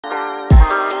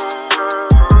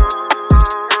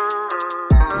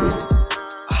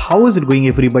How is it going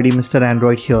everybody, Mr.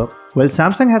 Android here. Well,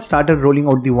 Samsung has started rolling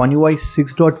out the One UI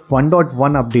 6.1.1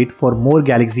 update for more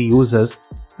Galaxy users,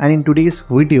 and in today's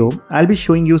video, I'll be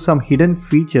showing you some hidden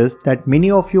features that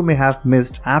many of you may have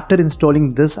missed after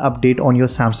installing this update on your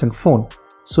Samsung phone.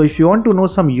 So if you want to know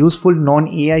some useful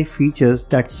non-AI features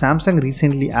that Samsung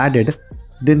recently added,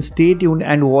 then stay tuned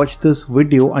and watch this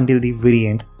video until the very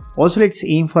end. Also, let's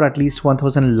aim for at least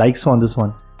 1000 likes on this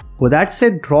one. With that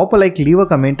said, drop a like, leave a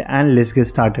comment, and let's get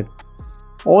started.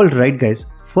 Alright guys,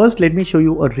 first let me show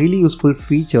you a really useful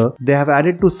feature they have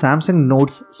added to Samsung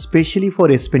Notes specially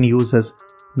for S Pen users.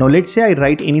 Now let's say I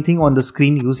write anything on the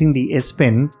screen using the S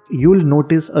Pen, you will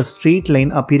notice a straight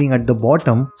line appearing at the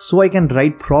bottom so I can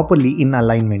write properly in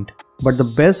alignment. But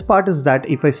the best part is that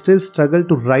if I still struggle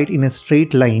to write in a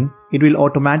straight line, it will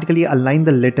automatically align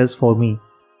the letters for me.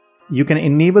 You can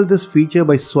enable this feature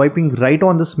by swiping right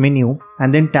on this menu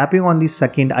and then tapping on the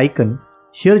second icon.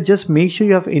 Here just make sure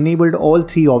you have enabled all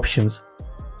three options.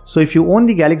 So if you own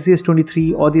the Galaxy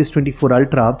S23 or the S24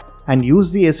 Ultra and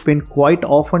use the S Pen quite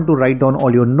often to write down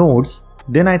all your notes,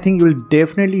 then I think you will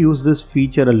definitely use this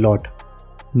feature a lot.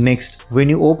 Next, when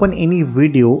you open any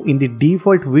video in the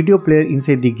default video player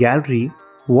inside the gallery,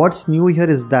 what's new here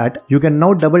is that you can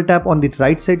now double tap on the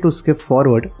right side to skip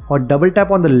forward or double tap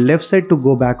on the left side to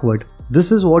go backward.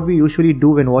 This is what we usually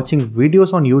do when watching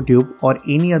videos on YouTube or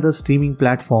any other streaming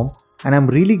platform, and I'm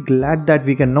really glad that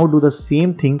we can now do the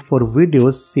same thing for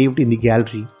videos saved in the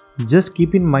gallery. Just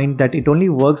keep in mind that it only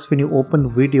works when you open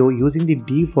video using the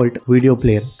default video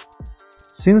player.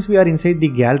 Since we are inside the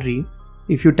gallery,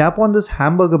 if you tap on this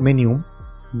hamburger menu,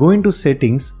 go into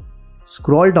settings,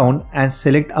 scroll down and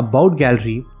select About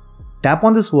Gallery, tap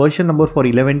on this version number for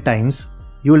 11 times,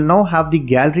 you will now have the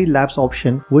Gallery Labs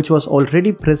option, which was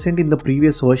already present in the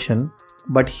previous version,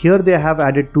 but here they have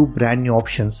added two brand new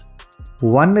options.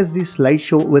 One is the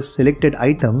slideshow with selected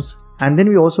items, and then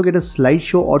we also get a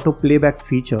slideshow auto playback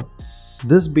feature.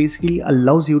 This basically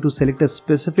allows you to select a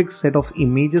specific set of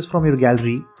images from your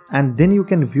gallery, and then you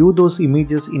can view those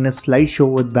images in a slideshow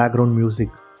with background music.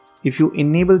 If you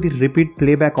enable the repeat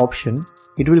playback option,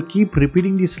 it will keep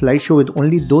repeating the slideshow with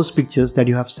only those pictures that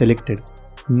you have selected.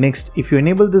 Next, if you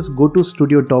enable this Go to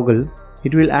Studio toggle,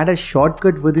 it will add a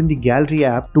shortcut within the Gallery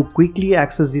app to quickly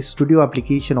access the Studio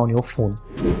application on your phone.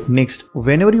 Next,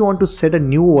 whenever you want to set a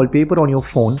new wallpaper on your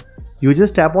phone, you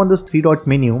just tap on this three-dot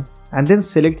menu and then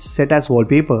select Set as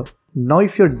Wallpaper. Now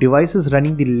if your device is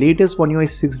running the latest One UI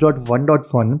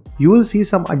 6.1.1, you will see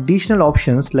some additional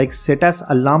options like Set as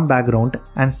Alarm Background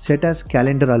and Set as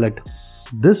Calendar Alert.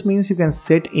 This means you can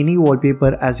set any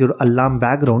wallpaper as your alarm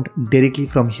background directly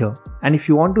from here. And if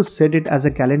you want to set it as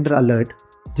a calendar alert,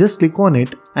 just click on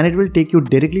it and it will take you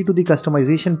directly to the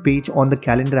customization page on the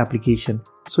calendar application.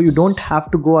 So you don't have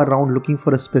to go around looking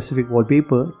for a specific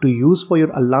wallpaper to use for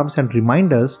your alarms and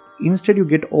reminders. Instead, you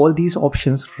get all these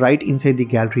options right inside the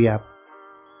Gallery app.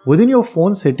 Within your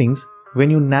phone settings, when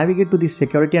you navigate to the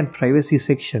security and privacy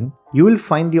section, you will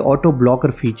find the auto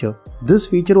blocker feature. This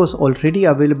feature was already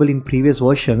available in previous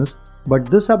versions, but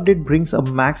this update brings a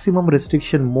maximum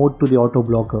restriction mode to the auto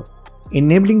blocker.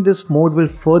 Enabling this mode will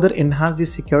further enhance the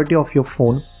security of your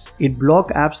phone. It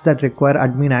blocks apps that require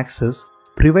admin access,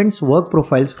 prevents work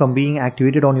profiles from being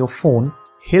activated on your phone,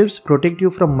 helps protect you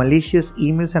from malicious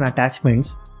emails and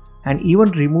attachments, and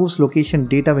even removes location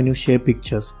data when you share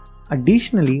pictures.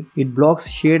 Additionally, it blocks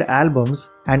shared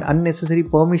albums and unnecessary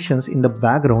permissions in the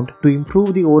background to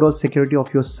improve the overall security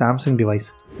of your Samsung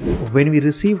device. When we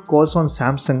receive calls on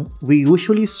Samsung, we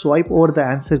usually swipe over the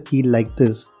answer key like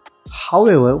this.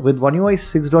 However, with One UI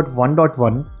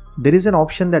 6.1.1, there is an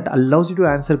option that allows you to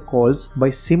answer calls by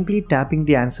simply tapping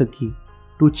the answer key.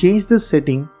 To change this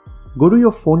setting, go to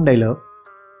your phone dialer,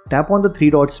 tap on the three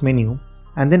dots menu,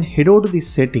 and then head over to the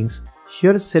settings.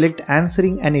 Here select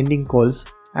answering and ending calls,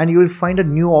 and you will find a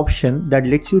new option that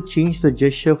lets you change the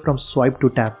gesture from swipe to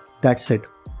tap. That's it.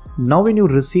 Now when you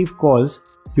receive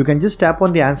calls, you can just tap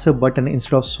on the answer button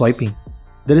instead of swiping.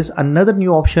 There is another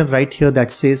new option right here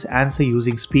that says answer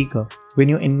using speaker. When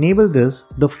you enable this,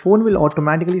 the phone will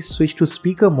automatically switch to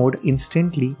speaker mode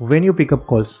instantly when you pick up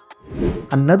calls.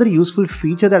 Another useful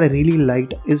feature that I really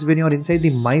liked is when you are inside the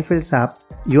My Files app,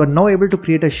 you are now able to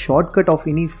create a shortcut of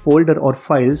any folder or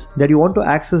files that you want to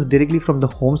access directly from the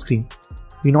home screen.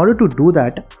 In order to do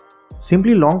that,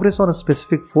 simply long press on a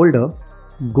specific folder,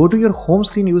 go to your home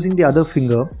screen using the other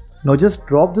finger. Now just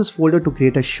drop this folder to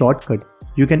create a shortcut.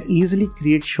 You can easily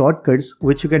create shortcuts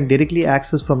which you can directly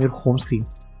access from your home screen.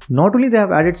 Not only they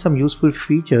have added some useful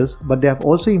features, but they have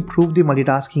also improved the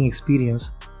multitasking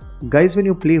experience. Guys, when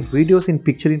you play videos in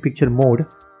picture-in-picture mode,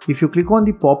 If you click on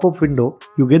the pop-up window,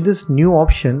 you get this new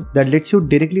option that lets you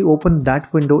directly open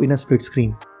that window in a split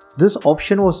screen. This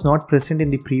option was not present in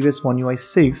the previous One UI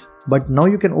 6, but now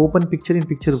you can open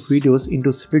picture-in-picture videos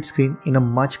into split screen in a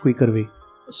much quicker way.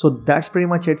 So that's pretty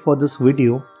much it for this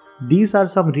video. These are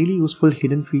some really useful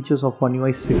hidden features of One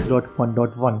UI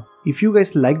 6.1.1. If you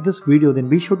guys like this video, then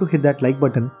be sure to hit that like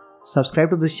button, subscribe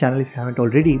to this channel if you haven't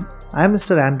already. I am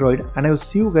Mr. Android and I will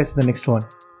see you guys in the next one.